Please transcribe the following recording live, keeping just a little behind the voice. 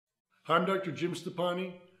I'm Dr. Jim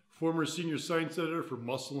Stoppani, former Senior Science Editor for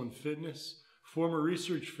Muscle and Fitness, former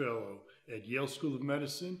Research Fellow at Yale School of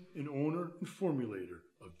Medicine, and owner and formulator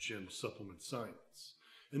of Jim Supplement Science.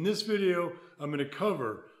 In this video, I'm going to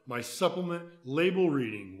cover my Supplement Label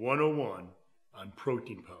Reading 101 on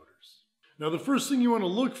protein powders. Now, the first thing you want to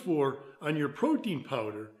look for on your protein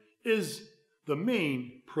powder is the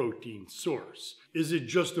main protein source. Is it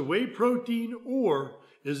just a whey protein, or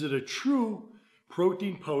is it a true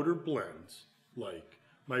protein powder blend like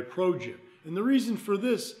my ProGym? And the reason for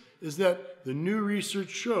this is that the new research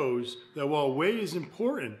shows that while whey is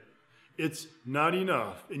important, it's not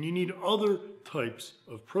enough, and you need other types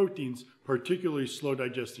of proteins, particularly slow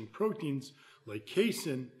digesting proteins like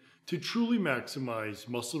casein, to truly maximize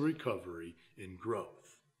muscle recovery and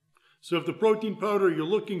growth. So if the protein powder you're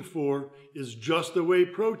looking for is just a whey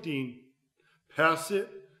protein, pass it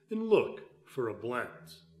and look for a blend.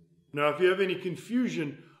 Now, if you have any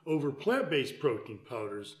confusion over plant-based protein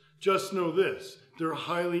powders, just know this: they're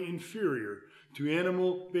highly inferior to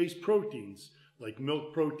animal-based proteins like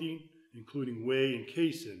milk protein, including whey and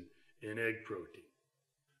casein, and egg protein.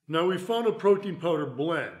 Now, we found a protein powder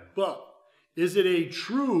blend, but is it a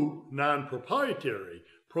true non-proprietary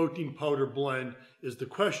protein powder blend is the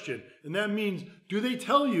question. And that means, do they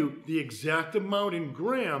tell you the exact amount in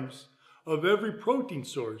grams of every protein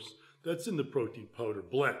source that's in the protein powder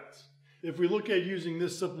blends? If we look at using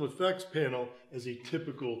this supplement facts panel as a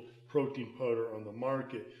typical protein powder on the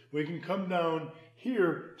market, we can come down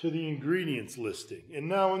here to the ingredients listing. And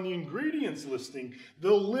now in the ingredients listing,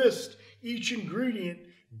 they'll list each ingredient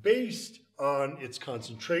based on its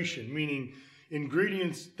concentration, meaning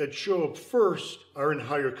ingredients that show up first are in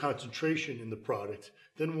higher concentration in the product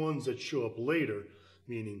than ones that show up later,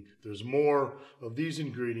 meaning there's more of these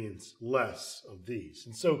ingredients, less of these.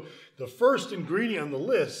 And so the first ingredient on the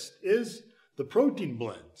list is the protein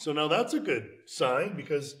blend. So now that's a good sign,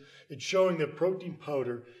 because it's showing that protein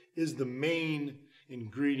powder is the main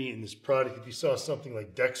ingredient in this product. If you saw something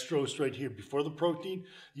like dextrose right here before the protein,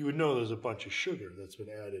 you would know there's a bunch of sugar that's been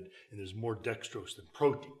added, and there's more dextrose than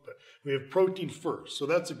protein. But we have protein first, so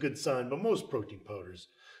that's a good sign. But most protein powders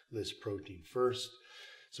list protein first.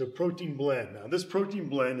 So protein blend. Now, this protein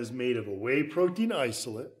blend is made of a whey protein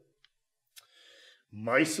isolate,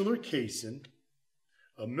 micellar casein,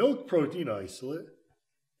 a milk protein isolate,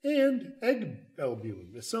 and egg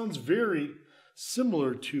albumin. It sounds very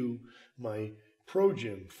similar to my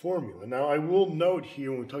ProGym formula. Now, I will note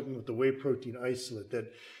here when we're talking about the whey protein isolate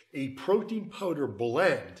that a protein powder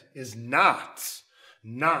blend is not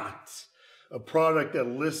a product that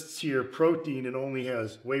lists here protein and only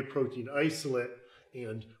has whey protein isolate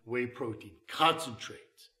and whey protein concentrate.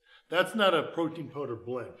 That's not a protein powder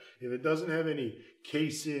blend. If it doesn't have any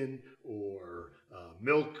casein or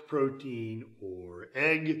milk protein or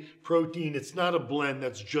egg protein, it's not a blend.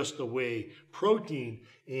 That's just a whey protein,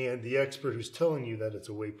 and the expert who's telling you that it's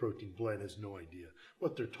a whey protein blend has no idea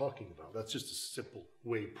what they're talking about. That's just a simple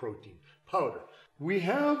whey protein powder. We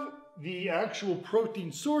have the actual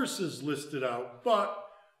protein sources listed out, but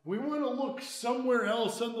we want to look somewhere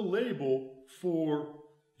else on the label for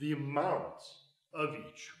the amounts of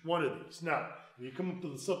each one of these. Now, if you come up to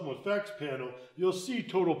the supplement facts panel, you'll see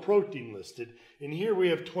total protein listed. And here we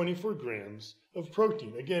have 24 grams of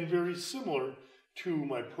protein. Again, very similar to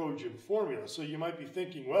my ProGym formula. So you might be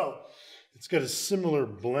thinking, well, it's got a similar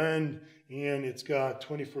blend and it's got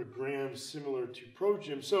 24 grams similar to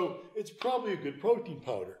ProGym, so it's probably a good protein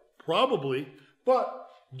powder. Probably, but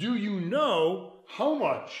do you know how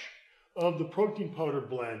much of the protein powder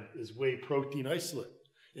blend is whey protein isolate?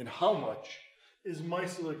 And how much is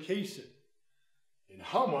micellar casein? And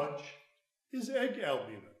how much is egg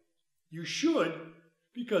albumin? You should,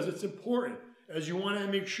 because it's important, as you want to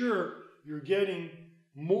make sure you're getting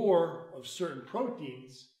more of certain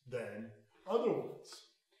proteins than other ones.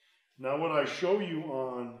 Now, what I show you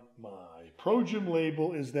on my ProGym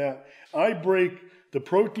label is that I break the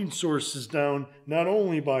protein sources down not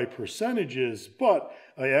only by percentages, but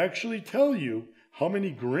I actually tell you how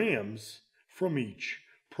many grams from each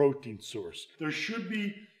protein source. There should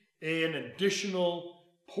be an additional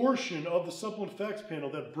portion of the supplement facts panel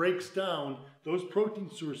that breaks down those protein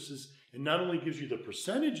sources and not only gives you the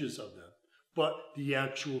percentages of them, but the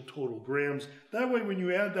actual total grams. That way, when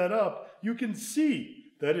you add that up, you can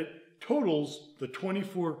see that it totals the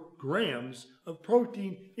 24 grams of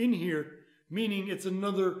protein in here, meaning it's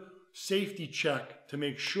another safety check to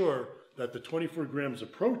make sure that the 24 grams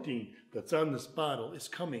of protein that's on this bottle is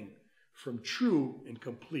coming from true and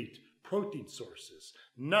complete protein sources,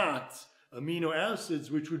 not amino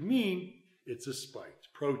acids, which would mean it's a spiked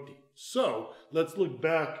protein. So let's look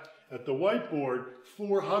back at the whiteboard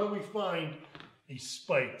for how do we find a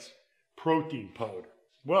spiked protein powder.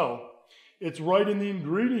 Well, it's right in the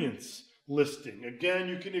ingredients listing. Again,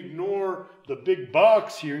 you can ignore the big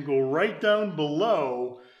box here and go right down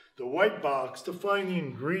below the white box to find the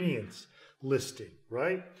ingredients listing,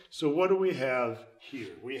 right? So what do we have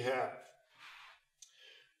here? We have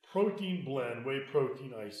protein blend, whey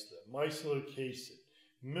protein isolate, micellar casein,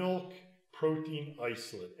 milk protein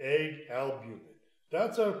isolate, egg albumin.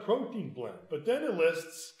 That's our protein blend. But then it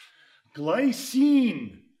lists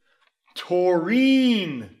glycine,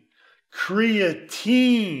 taurine,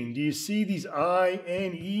 creatine. Do you see these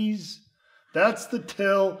I-N-E's? That's the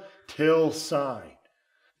telltale sign.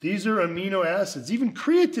 These are amino acids. Even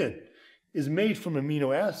creatine is made from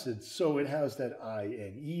amino acids, so it has that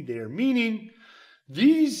I-N-E there, meaning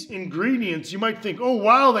these ingredients, you might think, oh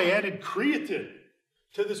wow, they added creatine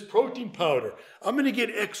to this protein powder. I'm going to get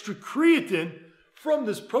extra creatine from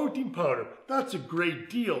this protein powder. That's a great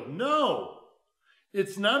deal. No,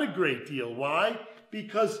 it's not a great deal. Why?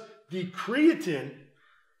 Because the creatine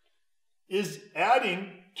is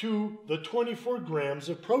adding to the 24 grams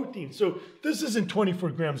of protein. So this isn't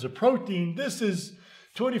 24 grams of protein. This is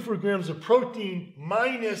 24 grams of protein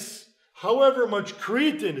minus however much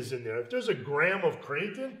creatine is in there. If there's a gram of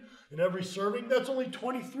creatine in every serving, that's only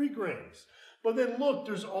 23 grams. But then look,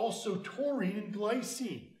 there's also taurine and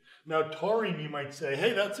glycine. Now taurine, you might say,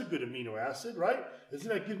 hey, that's a good amino acid, right? Doesn't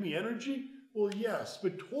that give me energy? Well, yes,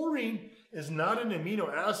 but taurine is not an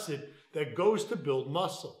amino acid that goes to build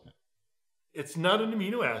muscle. It's not an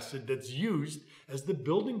amino acid that's used as the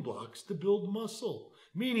building blocks to build muscle,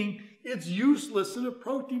 meaning it's useless in a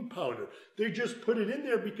protein powder. They just put it in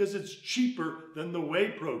there because it's cheaper than the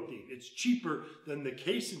whey protein. It's cheaper than the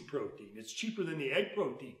casein protein. It's cheaper than the egg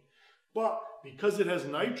protein. But because it has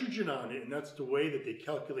nitrogen on it, and that's the way that they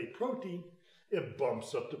calculate protein, it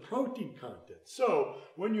bumps up the protein content. So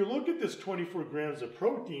when you look at this 24 grams of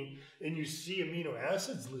protein and you see amino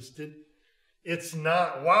acids listed, it's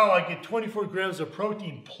not, wow, I get 24 grams of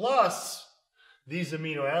protein plus these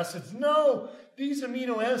amino acids. No, these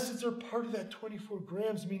amino acids are part of that 24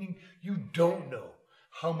 grams, meaning you don't know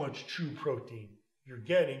how much true protein you're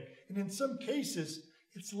getting. And in some cases,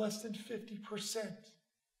 it's less than 50%.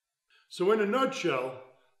 So in a nutshell,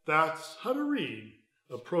 that's how to read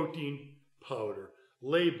a protein powder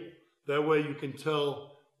label. That way you can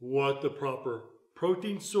tell what the proper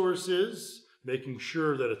protein source is, making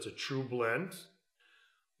sure that it's a true blend,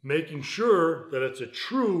 making sure that it's a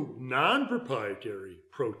true non-proprietary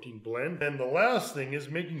protein blend. And the last thing is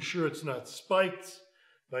making sure it's not spiked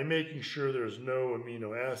by making sure there's no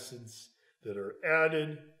amino acids that are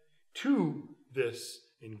added to this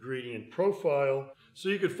ingredient profile. So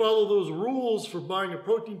you could follow those rules for buying a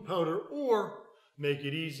protein powder or make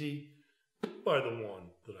it easy, buy the one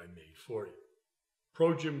that I made for you.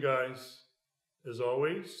 Pro Gym guys, as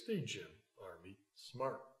always, stay Gym Army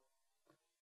smart.